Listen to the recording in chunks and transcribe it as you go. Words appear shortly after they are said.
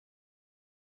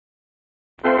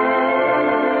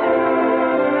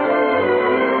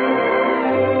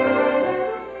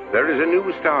There is a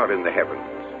new star in the heavens,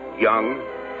 young,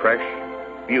 fresh,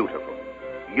 beautiful.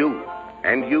 You,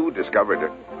 and you discovered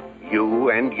her. You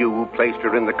and you placed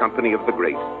her in the company of the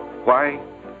great. Why?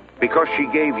 Because she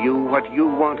gave you what you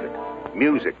wanted.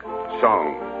 Music,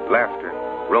 song, laughter,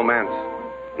 romance.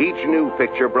 Each new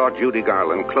picture brought Judy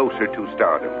Garland closer to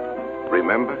stardom.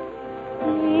 Remember?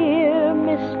 Dear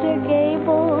Mr.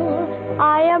 Gable,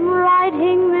 I am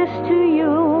writing this to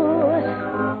you.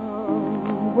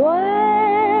 Somewhere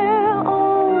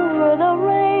over the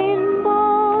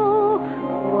rainbow,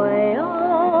 way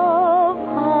up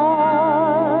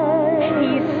high.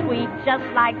 He's sweet just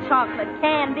like chocolate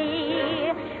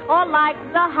candy, or like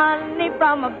the honey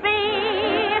from a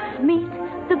bee. Meet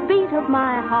the beat of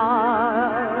my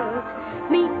heart,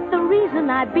 meet the reason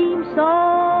I beam so.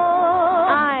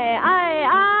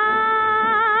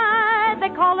 They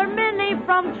call her Minnie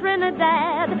from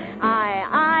Trinidad.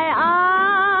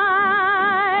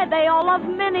 They all love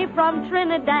Minnie from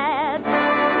Trinidad.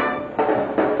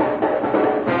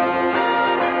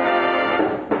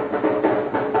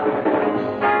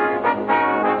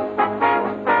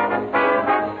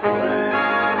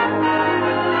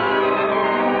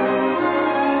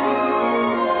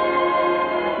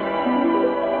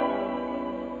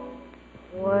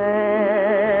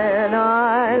 When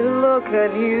I look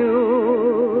at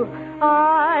you,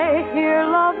 I hear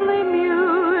lovely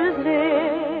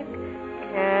music.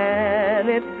 Can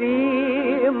it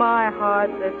be my heart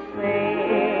that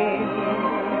sings?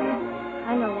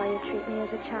 I know why you treat me as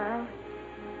a child.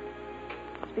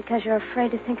 It's because you're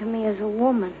afraid to think of me as a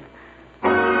woman.